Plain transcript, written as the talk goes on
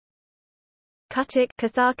Kathak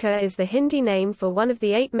Kathaka is the Hindi name for one of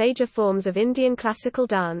the 8 major forms of Indian classical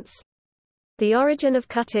dance. The origin of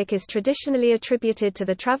Kathak is traditionally attributed to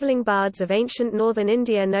the travelling bards of ancient northern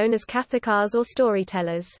India known as Kathakars or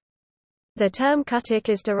storytellers. The term Kathak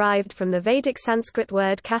is derived from the Vedic Sanskrit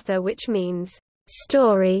word katha, which means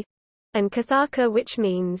story, and Kathaka, which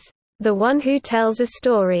means the one who tells a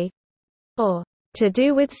story, or to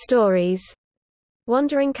do with stories.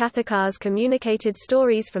 Wandering Kathakars communicated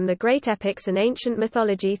stories from the great epics and ancient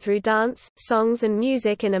mythology through dance, songs and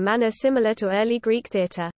music in a manner similar to early Greek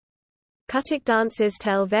theatre. Kathak dancers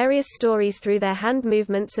tell various stories through their hand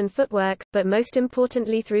movements and footwork, but most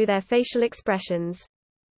importantly through their facial expressions.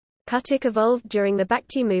 Kathak evolved during the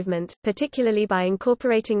Bhakti movement, particularly by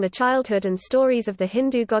incorporating the childhood and stories of the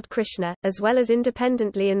Hindu god Krishna, as well as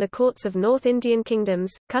independently in the courts of North Indian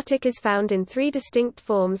kingdoms. Kathak is found in 3 distinct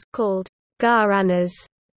forms, called Gharanas,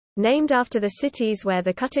 named after the cities where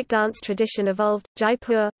the Kathak dance tradition evolved: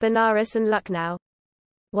 Jaipur, Banaras and Lucknow.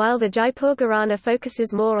 While the Jaipur Gharana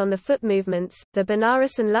focuses more on the foot movements, the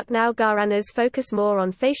Banaras and Lucknow Gharanas focus more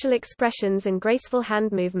on facial expressions and graceful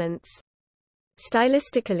hand movements.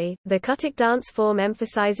 Stylistically, the Kathak dance form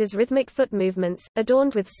emphasizes rhythmic foot movements,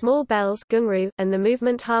 adorned with small bells ghungroo, and the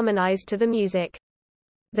movement harmonized to the music.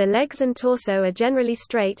 The legs and torso are generally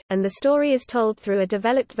straight, and the story is told through a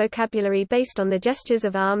developed vocabulary based on the gestures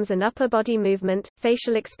of arms and upper body movement,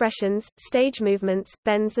 facial expressions, stage movements,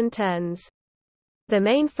 bends and turns. The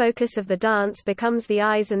main focus of the dance becomes the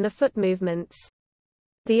eyes and the foot movements.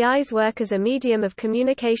 The eyes work as a medium of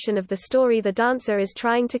communication of the story the dancer is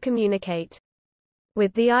trying to communicate.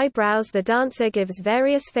 With the eyebrows the dancer gives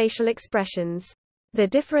various facial expressions. The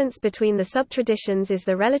difference between the sub-traditions is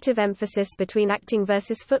the relative emphasis between acting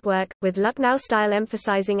versus footwork, with Lucknow style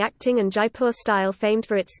emphasizing acting and Jaipur style famed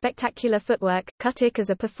for its spectacular footwork. Kathak as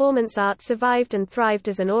a performance art survived and thrived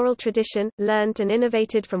as an oral tradition, learned and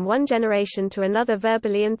innovated from one generation to another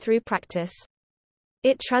verbally and through practice.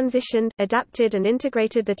 It transitioned, adapted and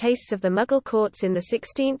integrated the tastes of the Mughal courts in the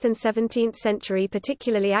 16th and 17th century,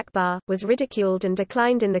 particularly Akbar, was ridiculed and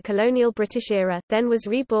declined in the colonial British era, then was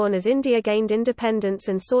reborn as India gained independence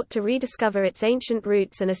and sought to rediscover its ancient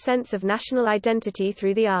roots and a sense of national identity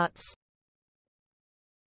through the arts.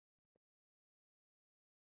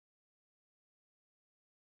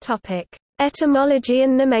 Etymology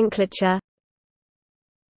and nomenclature.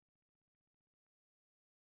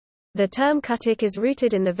 The term Kathak is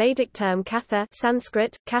rooted in the Vedic term katha,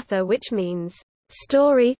 Sanskrit, katha, which means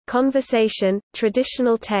story, conversation,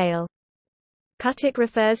 traditional tale. Kathak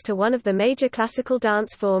refers to one of the major classical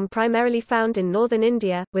dance form primarily found in northern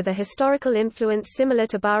India, with a historical influence similar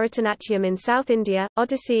to Bharatanatyam in South India,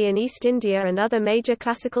 Odissi in East India and other major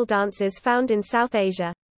classical dances found in South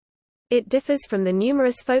Asia. It differs from the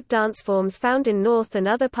numerous folk dance forms found in North and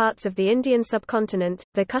other parts of the Indian subcontinent.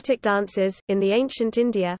 The Kathak dancers, in the ancient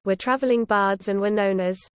India, were travelling bards and were known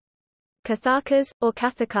as Kathakas, or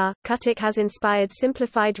Kathaka. Kathak has inspired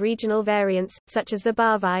simplified regional variants, such as the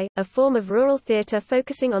Bhavai, a form of rural theatre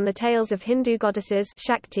focusing on the tales of Hindu goddesses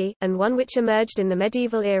Shakti, and one which emerged in the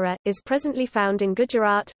medieval era, is presently found in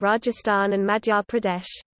Gujarat, Rajasthan and Madhya Pradesh.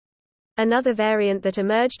 Another variant that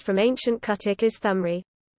emerged from ancient Kathak is Thumri.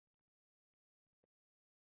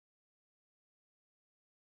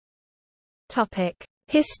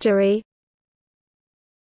 History.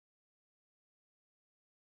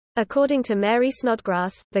 According to Mary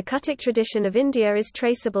Snodgrass, the Kathak tradition of India is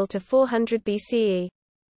traceable to 400 BCE.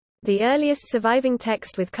 The earliest surviving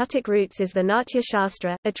text with Kathak roots is the Natya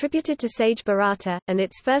Shastra, attributed to sage Bharata, and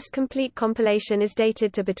its first complete compilation is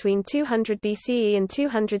dated to between 200 BCE and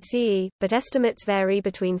 200 CE, but estimates vary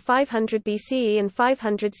between 500 BCE and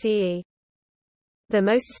 500 CE. The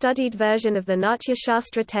most studied version of the Natya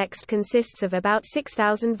Shastra text consists of about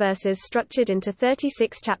 6,000 verses structured into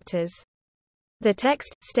 36 chapters. The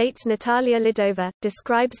text, states Natalia Lidova,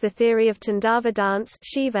 describes the theory of Tandava dance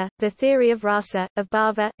Shiva, the theory of rasa, of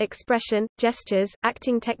bhava, expression, gestures,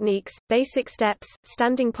 acting techniques, basic steps,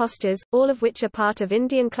 standing postures, all of which are part of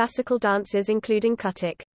Indian classical dances including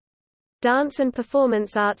Kathak. Dance and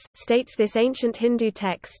performance arts, states this ancient Hindu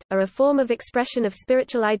text, are a form of expression of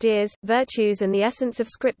spiritual ideas, virtues and the essence of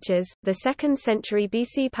scriptures. The 2nd century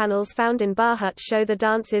BC panels found in Bharhut show the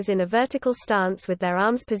dancers in a vertical stance with their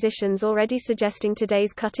arms positions already suggesting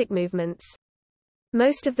today's Kathak movements.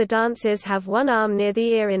 Most of the dancers have one arm near the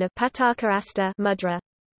ear in a pataka asta mudra.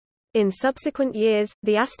 In subsequent years,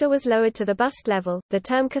 the asta was lowered to the bust level. The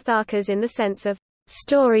term Kathakas in the sense of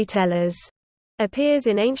storytellers appears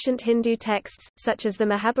in ancient Hindu texts, such as the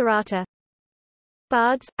Mahabharata.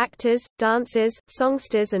 Bards, actors, dancers,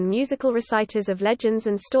 songsters and musical reciters of legends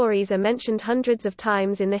and stories are mentioned hundreds of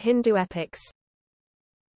times in the Hindu epics.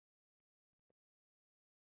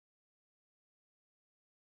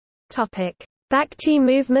 Bhakti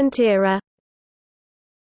movement era.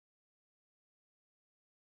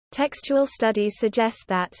 Textual studies suggest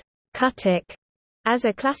that Kathak, as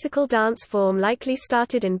a classical dance form, likely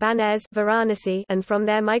started in Banaras, Varanasi, and from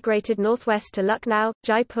there migrated northwest to Lucknow,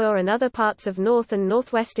 Jaipur and other parts of north and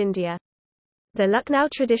northwest India. The Lucknow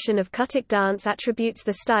tradition of Kathak dance attributes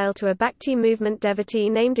the style to a Bhakti movement devotee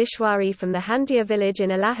named Ishwari from the Handia village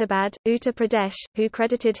in Allahabad, Uttar Pradesh, who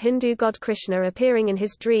credited Hindu god Krishna appearing in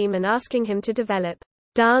his dream and asking him to develop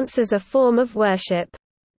dance as a form of worship.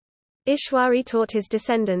 Ishwari taught his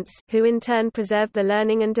descendants, who in turn preserved the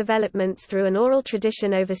learning and developments through an oral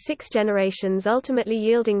tradition over 6 generations, ultimately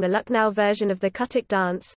yielding the Lucknow version of the Kathak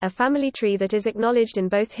dance, a family tree that is acknowledged in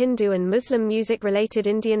both Hindu and Muslim music-related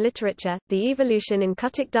Indian literature. The evolution in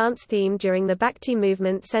Kathak dance theme during the Bhakti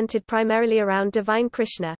movement centered primarily around divine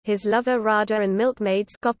Krishna, his lover Radha and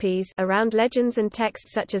milkmaids gopis, around legends and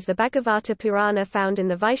texts such as the Bhagavata Purana found in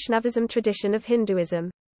the Vaishnavism tradition of Hinduism.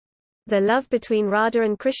 The love between Radha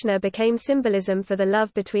and Krishna became symbolism for the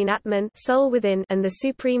love between Atman, soul within, and the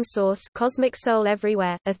supreme source, cosmic soul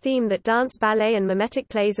everywhere, a theme that dance, ballet and mimetic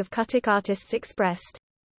plays of Kathak artists expressed.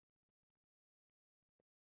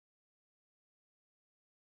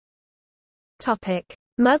 Topic: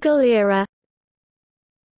 Mughal era.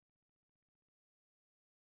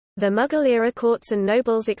 The Mughal era courts and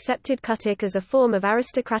nobles accepted Kathak as a form of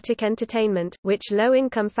aristocratic entertainment, which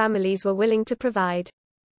low-income families were willing to provide.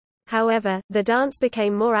 However, the dance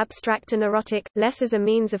became more abstract and erotic, less as a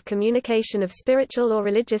means of communication of spiritual or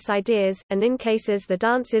religious ideas, and in cases the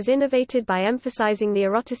dance is innovated by emphasizing the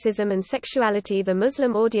eroticism and sexuality the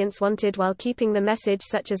Muslim audience wanted while keeping the message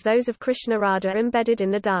such as those of Krishna Radha embedded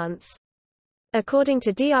in the dance. According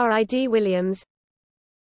to Drid Williams,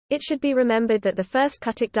 it should be remembered that the first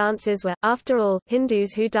Kathak dancers were, after all,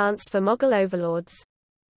 Hindus who danced for Mughal overlords.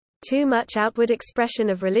 Too much outward expression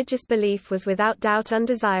of religious belief was without doubt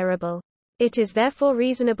undesirable. It is therefore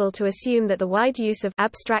reasonable to assume that the wide use of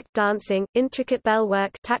abstract dancing, intricate bell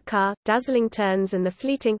work, tatkar, dazzling turns and the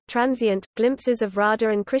fleeting, transient, glimpses of Radha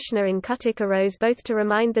and Krishna in Kathak arose both to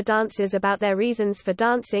remind the dancers about their reasons for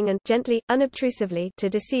dancing and, gently, unobtrusively, to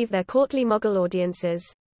deceive their courtly Mughal audiences.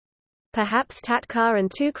 Perhaps tatkar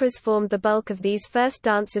and tukras formed the bulk of these first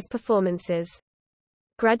dancers' performances.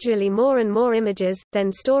 Gradually more and more images,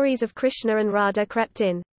 then stories of Krishna and Radha crept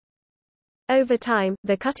in. Over time,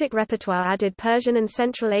 the Kathak repertoire added Persian and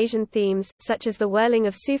Central Asian themes, such as the whirling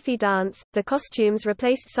of Sufi dance. The costumes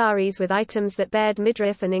replaced saris with items that bared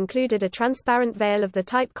midriff and included a transparent veil of the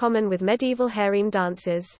type common with medieval harem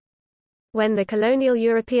dances. When the colonial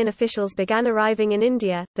European officials began arriving in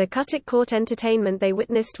India, the Kathak court entertainment they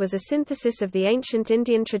witnessed was a synthesis of the ancient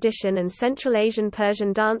Indian tradition and Central Asian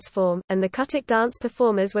Persian dance form, and the Kathak dance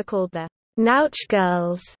performers were called the Nauch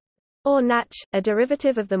girls, or Nach, a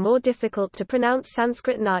derivative of the more difficult to pronounce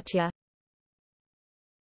Sanskrit Natya.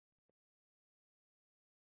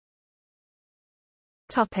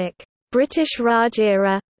 British Raj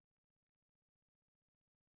era.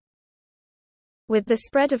 With the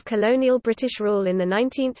spread of colonial British rule in the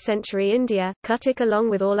 19th century India, Kathak along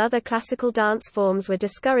with all other classical dance forms were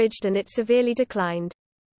discouraged and it severely declined.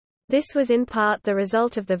 This was in part the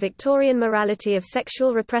result of the Victorian morality of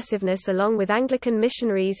sexual repressiveness along with Anglican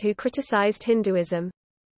missionaries who criticised Hinduism.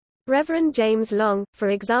 Reverend James Long, for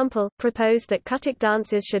example, proposed that Kathak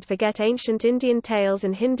dancers should forget ancient Indian tales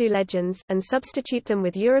and Hindu legends, and substitute them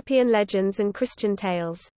with European legends and Christian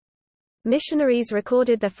tales. Missionaries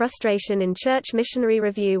recorded their frustration in Church Missionary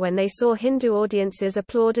Review when they saw Hindu audiences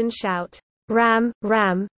applaud and shout, "Ram,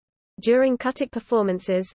 Ram," during Kathak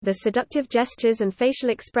performances. The seductive gestures and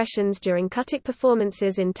facial expressions during Kathak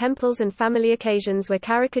performances in temples and family occasions were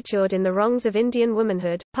caricatured in The Wrongs of Indian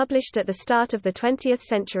Womanhood, published at the start of the 20th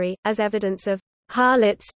century, as evidence of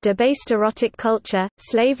harlots, debased erotic culture,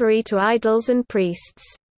 slavery to idols and priests.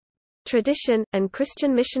 Tradition, and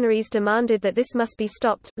Christian missionaries demanded that this must be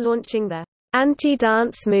stopped, launching the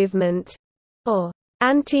anti-dance movement, or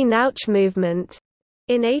anti-Nauch movement,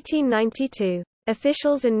 in 1892.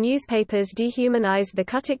 Officials and newspapers dehumanized the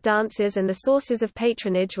Kathak dancers and the sources of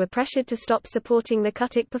patronage were pressured to stop supporting the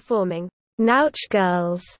Kathak performing Nauch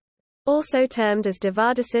girls, also termed as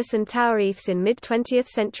devadasis and taurifs in mid-20th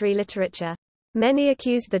century literature. Many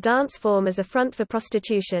accused the dance form as a front for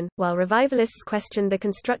prostitution, while revivalists questioned the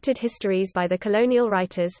constructed histories by the colonial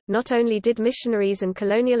writers. Not only did missionaries and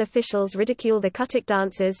colonial officials ridicule the Kathak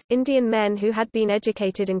dancers, Indian men who had been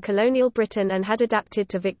educated in colonial Britain and had adapted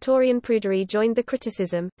to Victorian prudery joined the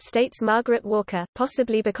criticism, states Margaret Walker,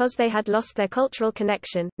 possibly because they had lost their cultural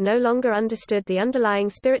connection, no longer understood the underlying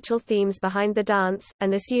spiritual themes behind the dance,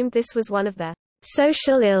 and assumed this was one of the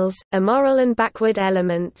social ills, immoral and backward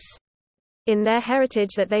elements in their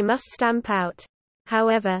heritage that they must stamp out.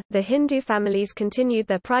 However, the Hindu families continued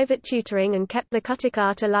their private tutoring and kept the Kathak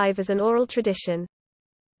art alive as an oral tradition.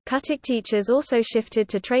 Kathak teachers also shifted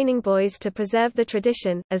to training boys to preserve the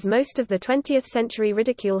tradition, as most of the 20th century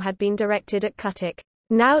ridicule had been directed at Kathak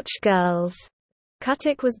Nauch girls.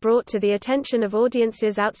 Kathak was brought to the attention of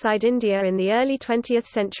audiences outside India in the early 20th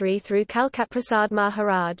century through Kalkat Prasad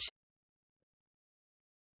Maharaj.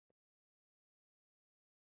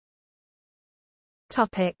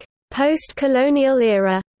 Post-colonial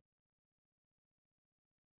era.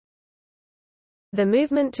 The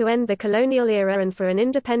movement to end the colonial era and for an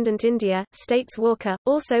independent India, states Walker,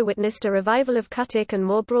 also witnessed a revival of Kathak and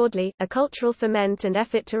more broadly, a cultural ferment and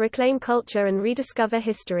effort to reclaim culture and rediscover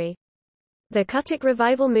history. The Kathak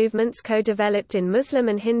revival movements co-developed in Muslim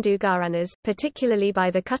and Hindu Gharanas, particularly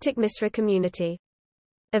by the Kathak Misra community.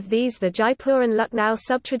 Of these, the Jaipur and Lucknow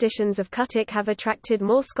sub-traditions of Kathak have attracted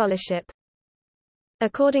more scholarship.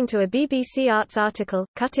 According to a BBC Arts article,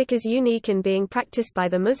 Kathak is unique in being practiced by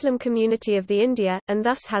the Muslim community of the India, and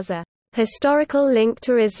thus has a historical link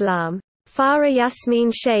to Islam. Farah Yasmin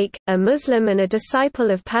Sheikh, a Muslim and a disciple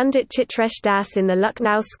of Pandit Chitresh Das in the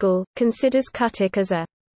Lucknow school, considers Kathak as a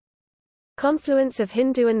confluence of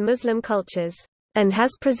Hindu and Muslim cultures, and has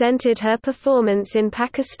presented her performance in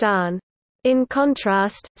Pakistan. In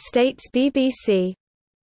contrast, states BBC,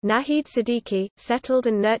 Nahid Siddiqui, settled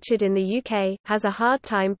and nurtured in the UK, has a hard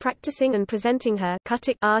time practicing and presenting her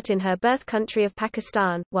Kathak art in her birth country of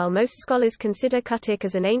Pakistan. While most scholars consider Kathak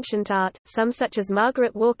as an ancient art, some such as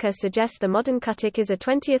Margaret Walker suggest the modern Kathak is a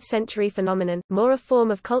 20th century phenomenon, more a form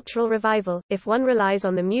of cultural revival, if one relies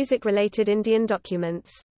on the music-related Indian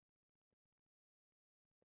documents.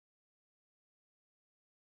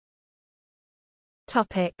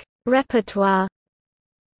 Repertoire.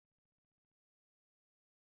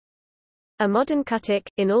 A modern Kathak,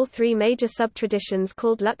 in all three major sub-traditions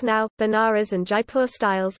called Lucknow, Banaras and Jaipur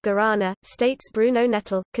styles Gharana, states Bruno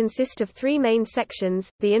Nettle, consist of three main sections,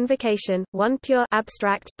 the invocation, one pure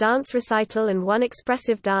abstract dance recital and one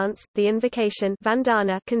expressive dance. The invocation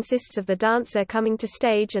Vandana consists of the dancer coming to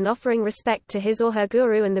stage and offering respect to his or her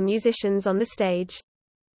guru and the musicians on the stage.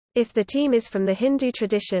 If the team is from the Hindu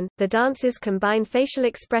tradition, the dancers combine facial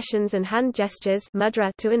expressions and hand gestures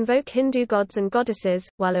mudra to invoke Hindu gods and goddesses,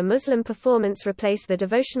 while a Muslim performance replace the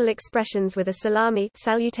devotional expressions with a salami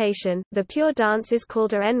salutation. The pure dance is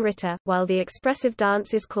called a Nritta, while the expressive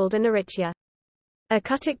dance is called a Nritya. A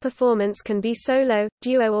Kathak performance can be solo,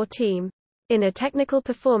 duo or team. In a technical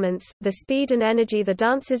performance, the speed and energy the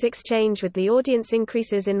dancers exchange with the audience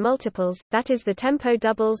increases in multiples, that is the tempo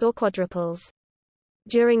doubles or quadruples.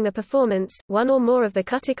 During the performance, one or more of the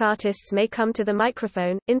Kathak artists may come to the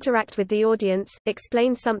microphone, interact with the audience,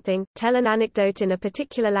 explain something, tell an anecdote in a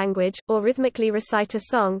particular language, or rhythmically recite a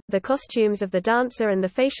song. The costumes of the dancer and the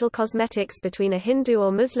facial cosmetics between a Hindu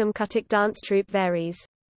or Muslim Kathak dance troupe varies.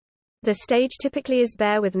 The stage typically is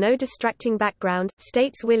bare with no distracting background,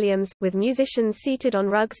 states Williams, with musicians seated on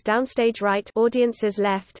rugs downstage right, audiences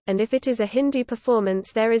left, and if it is a Hindu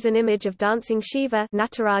performance there is an image of dancing Shiva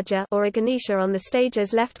Nataraja or a Ganesha on the stage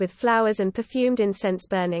as left with flowers and perfumed incense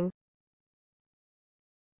burning.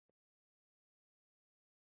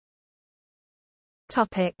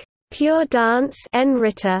 Pure dance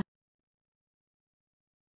Nritta.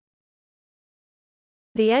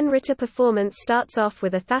 The Nritta performance starts off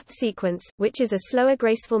with a thath sequence, which is a slower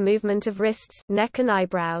graceful movement of wrists, neck and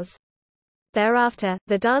eyebrows. Thereafter,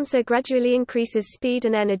 the dancer gradually increases speed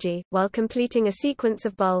and energy, while completing a sequence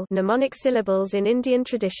of bol mnemonic syllables in Indian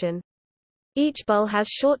tradition. Each bol has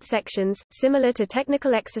short sections, similar to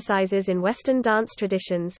technical exercises in Western dance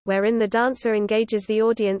traditions, wherein the dancer engages the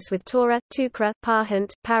audience with tora, tukra,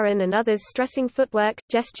 pahant, paran and others stressing footwork,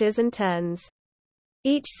 gestures and turns.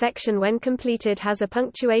 Each section when completed has a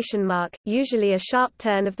punctuation mark, usually a sharp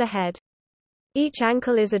turn of the head. Each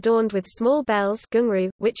ankle is adorned with small bells ghungroo,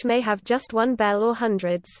 which may have just one bell or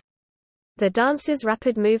hundreds. The dancer's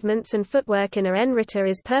rapid movements and footwork in a Nritta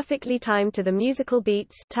is perfectly timed to the musical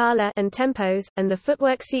beats tala and tempos, and the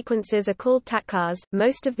footwork sequences are called takkars.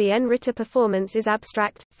 Most of the Nritta performance is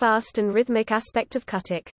abstract, fast and rhythmic aspect of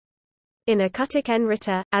Kathak. In a Kathak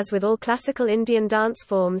Nritta, as with all classical Indian dance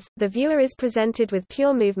forms, the viewer is presented with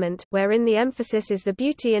pure movement, wherein the emphasis is the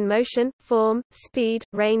beauty in motion, form, speed,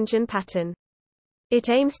 range and pattern. It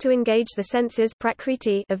aims to engage the senses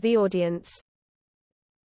prakriti of the audience.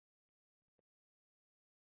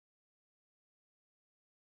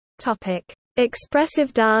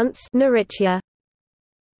 Expressive dance Nritya.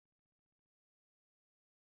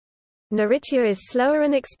 Nritya is slower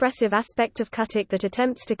and expressive aspect of Kathak that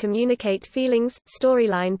attempts to communicate feelings,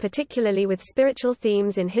 storyline particularly with spiritual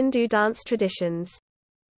themes in Hindu dance traditions.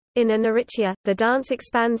 In a Nritya, the dance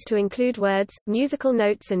expands to include words, musical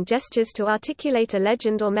notes and gestures to articulate a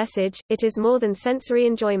legend or message. It is more than sensory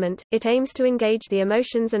enjoyment, it aims to engage the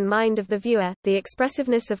emotions and mind of the viewer. The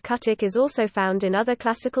expressiveness of Kathak is also found in other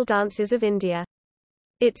classical dances of India.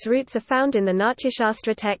 Its roots are found in the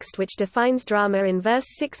Natyashastra text which defines drama in verse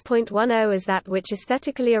 6.10 as that which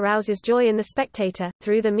aesthetically arouses joy in the spectator,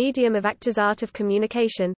 through the medium of actor's art of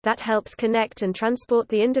communication, that helps connect and transport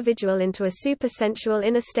the individual into a super-sensual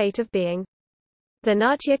inner state of being. The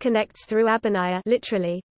Natya connects through abhinaya,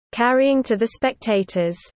 literally, carrying to the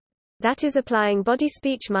spectators, that is applying body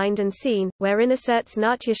speech mind and scene, wherein asserts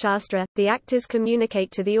Natyashastra, the actors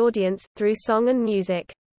communicate to the audience, through song and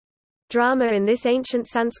music. Drama in this ancient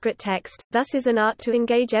Sanskrit text, thus is an art to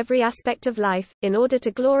engage every aspect of life, in order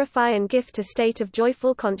to glorify and gift a state of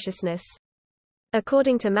joyful consciousness.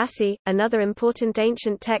 According to Massey, another important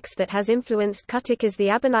ancient text that has influenced Kathak is the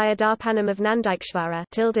Abhinaya Darpanam of Nandikeshvara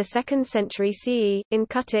 2nd century CE. In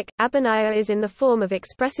Kathak, abhinaya is in the form of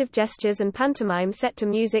expressive gestures and pantomime set to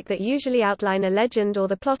music that usually outline a legend or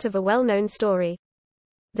the plot of a well-known story.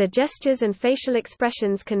 The gestures and facial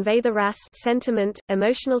expressions convey the ras sentiment,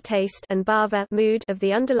 emotional taste and bhava mood of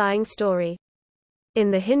the underlying story. In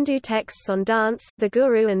the Hindu texts on dance, the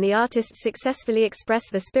guru and the artists successfully express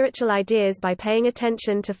the spiritual ideas by paying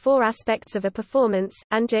attention to four aspects of a performance: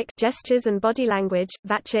 anjik gestures and body language,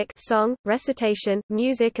 vachik song, recitation,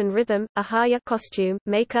 music and rhythm, ahaya costume,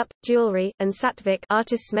 makeup, jewelry, and satvik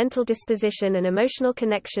artist's mental disposition and emotional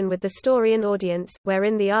connection with the story and audience,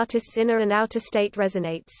 wherein the artist's inner and outer state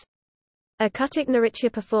resonates. A Kathak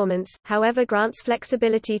Nritya performance, however, grants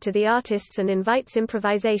flexibility to the artists and invites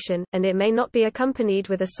improvisation, and it may not be accompanied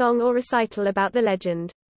with a song or recital about the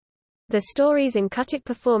legend. The stories in Kathak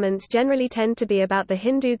performance generally tend to be about the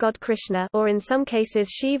Hindu god Krishna or in some cases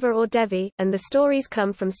Shiva or Devi, and the stories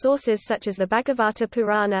come from sources such as the Bhagavata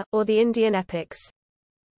Purana, or the Indian epics.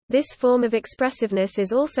 This form of expressiveness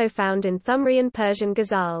is also found in Thumri and Persian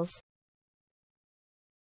ghazals.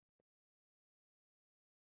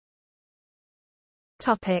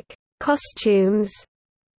 Costumes.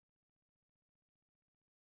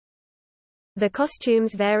 The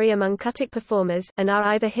costumes vary among Kathak performers, and are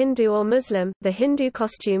either Hindu or Muslim. The Hindu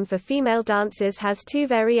costume for female dancers has two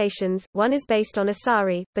variations, one is based on a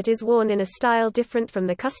sari, but is worn in a style different from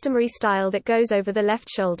the customary style that goes over the left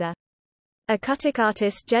shoulder. A Kathak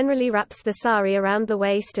artist generally wraps the sari around the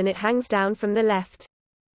waist and it hangs down from the left.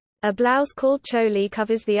 A blouse called choli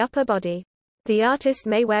covers the upper body. The artist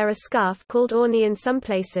may wear a scarf called orni in some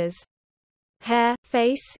places. Hair,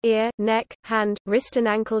 face, ear, neck, hand, wrist and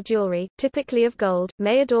ankle jewelry, typically of gold,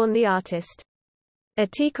 may adorn the artist. A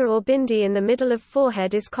tika or bindi in the middle of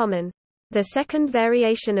forehead is common. The second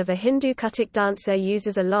variation of a Hindu Kathak dancer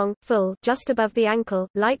uses a long, full, just above the ankle,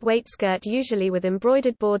 lightweight skirt usually with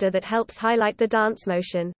embroidered border that helps highlight the dance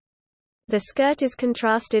motion. The skirt is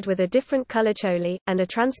contrasted with a different color choli, and a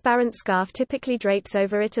transparent scarf typically drapes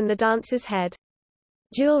over it and the dancer's head.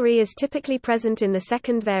 Jewelry is typically present in the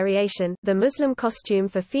second variation. The Muslim costume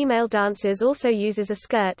for female dancers also uses a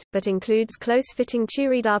skirt, but includes close-fitting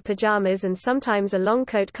churidar pajamas and sometimes a long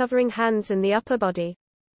coat covering hands and the upper body.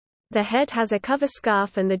 The head has a cover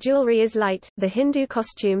scarf and the jewelry is light. The Hindu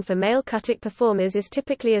costume for male Kathak performers is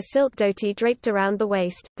typically a silk dhoti draped around the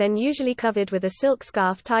waist, then usually covered with a silk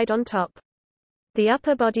scarf tied on top. The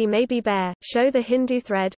upper body may be bare, show the Hindu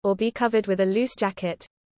thread, or be covered with a loose jacket.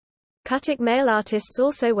 Kathak male artists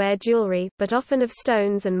also wear jewelry, but often of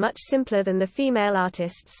stones and much simpler than the female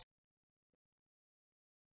artists.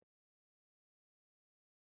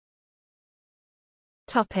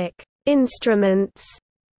 Instruments.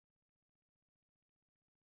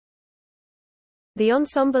 The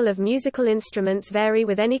ensemble of musical instruments vary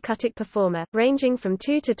with any Kathak performer, ranging from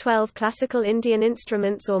 2 to 12 classical Indian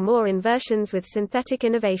instruments or more in versions with synthetic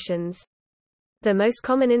innovations. The most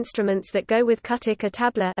common instruments that go with Kathak are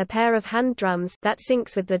tabla, a pair of hand drums, that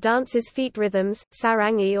syncs with the dancer's feet rhythms,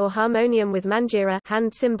 sarangi or harmonium with manjira,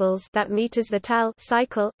 hand cymbals, that meters the tal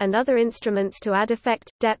cycle, and other instruments to add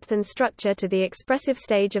effect, depth and structure to the expressive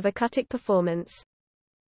stage of a Kathak performance.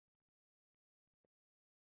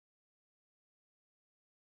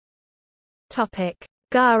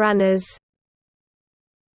 Gharanas.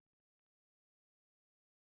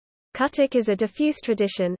 Kathak is a diffuse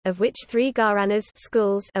tradition, of which 3 Gharanas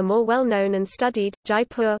schools are more well known and studied: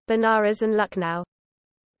 Jaipur, Banaras and Lucknow.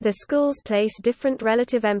 The schools place different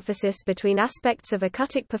relative emphasis between aspects of a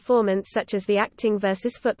Kathak performance such as the acting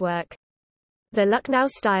versus footwork. The Lucknow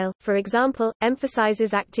style, for example,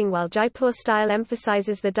 emphasizes acting while Jaipur style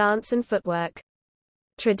emphasizes the dance and footwork.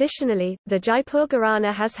 Traditionally, the Jaipur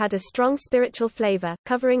Gharana has had a strong spiritual flavor,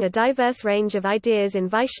 covering a diverse range of ideas in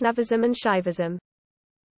Vaishnavism and Shaivism.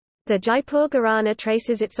 The Jaipur Gharana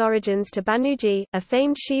traces its origins to Banuji, a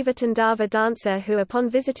famed Shiva Tandava dancer who upon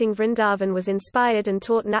visiting Vrindavan was inspired and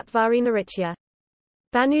taught Natvari Nritya.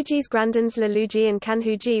 Banuji's grandons Laluji and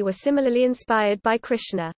Kanhuji were similarly inspired by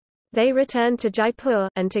Krishna. They returned to Jaipur,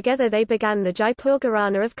 and together they began the Jaipur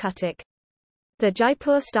Gharana of Kathak. The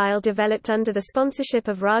Jaipur style developed under the sponsorship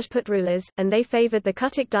of Rajput rulers, and they favored the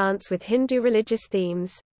Kathak dance with Hindu religious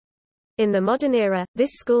themes. In the modern era,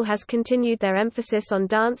 this school has continued their emphasis on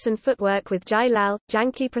dance and footwork with Jai Lal,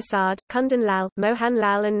 Janki Prasad, Kundan Lal, Mohan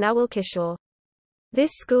Lal and Nawal Kishore.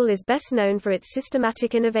 This school is best known for its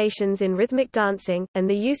systematic innovations in rhythmic dancing, and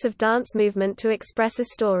the use of dance movement to express a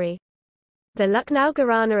story. The Lucknow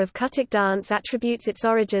Gharana of Kathak dance attributes its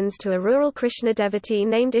origins to a rural Krishna devotee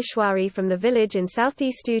named Ishwari from the village in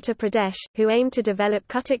southeast Uttar Pradesh, who aimed to develop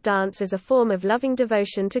Kathak dance as a form of loving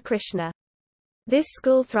devotion to Krishna. This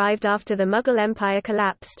school thrived after the Mughal Empire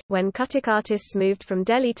collapsed, when Kathak artists moved from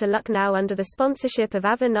Delhi to Lucknow under the sponsorship of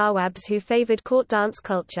Avar Nawabs who favoured court dance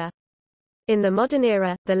culture. In the modern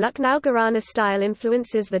era, the Lucknow Gharana style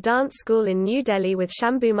influences the dance school in New Delhi with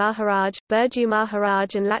Shambhu Maharaj, Birju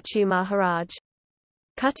Maharaj and Lachu Maharaj.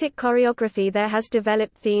 Kathak choreography there has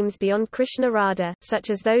developed themes beyond Krishna Radha, such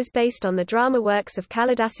as those based on the drama works of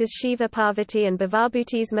Kalidas's Shiva Parvati and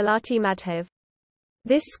Bhavabhuti's Malati Madhav.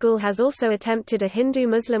 This school has also attempted a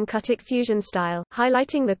Hindu-Muslim Kathak fusion style,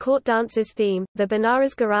 highlighting the court dance's theme. The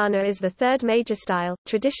Banaras Gharana is the third major style,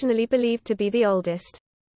 traditionally believed to be the oldest.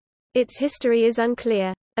 Its history is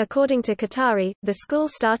unclear. According to Katari, the school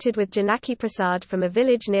started with Janaki Prasad from a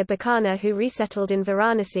village near Bikaner who resettled in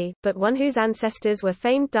Varanasi, but one whose ancestors were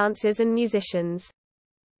famed dancers and musicians.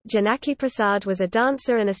 Janaki Prasad was a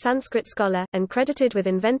dancer and a Sanskrit scholar, and credited with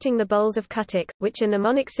inventing the bowls of Kathak, which are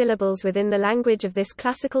mnemonic syllables within the language of this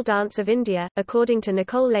classical dance of India. According to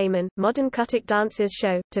Nicole Lehman, modern Kathak dances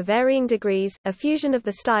show, to varying degrees, a fusion of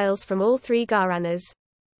the styles from all three Gharanas.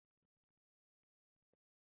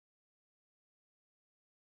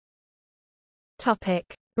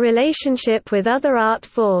 Relationship with other art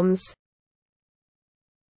forms.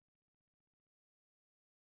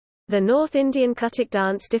 The North Indian Kathak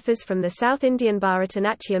dance differs from the South Indian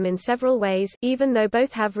Bharatanatyam in several ways, even though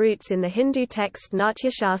both have roots in the Hindu text Natya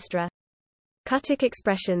Shastra. Kathak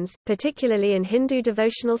expressions, particularly in Hindu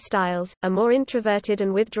devotional styles, are more introverted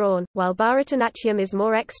and withdrawn, while Bharatanatyam is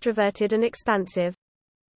more extroverted and expansive.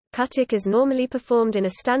 Kathak is normally performed in a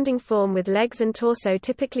standing form with legs and torso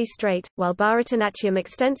typically straight, while Bharatanatyam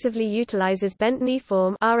extensively utilizes bent knee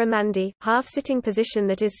form half-sitting position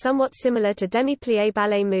that is somewhat similar to demi-plie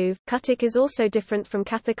ballet move. Kathak is also different from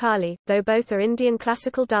Kathakali, though both are Indian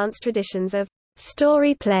classical dance traditions of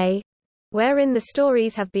story play, wherein the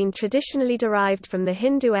stories have been traditionally derived from the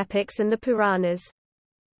Hindu epics and the Puranas.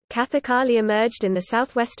 Kathakali emerged in the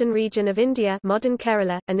southwestern region of India, modern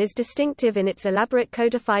Kerala, and is distinctive in its elaborate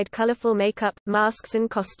codified colorful makeup, masks and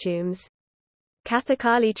costumes.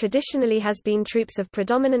 Kathakali traditionally has been troupes of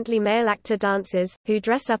predominantly male actor dancers, who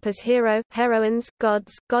dress up as hero, heroines,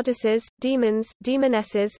 gods, goddesses, demons,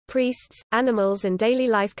 demonesses, priests, animals and daily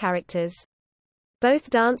life characters.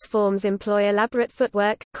 Both dance forms employ elaborate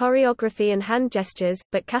footwork, choreography and hand gestures,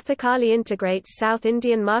 but Kathakali integrates South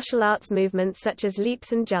Indian martial arts movements such as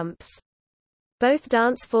leaps and jumps. Both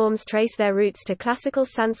dance forms trace their roots to classical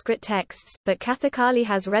Sanskrit texts, but Kathakali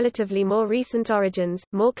has relatively more recent origins,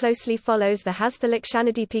 more closely follows the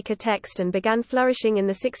Hastalakshanadipika text and began flourishing in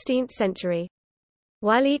the 16th century.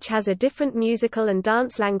 While each has a different musical and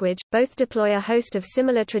dance language, both deploy a host of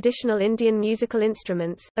similar traditional Indian musical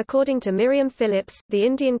instruments. According to Miriam Phillips, the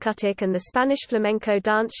Indian Kathak and the Spanish flamenco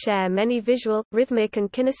dance share many visual, rhythmic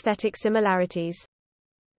and kinesthetic similarities.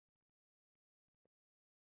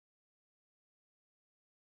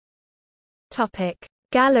 Topic: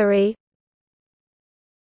 Gallery.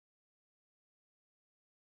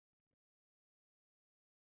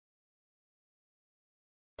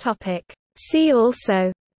 Topic: See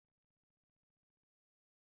also.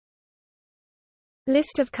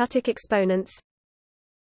 List of Kathak exponents.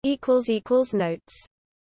 Notes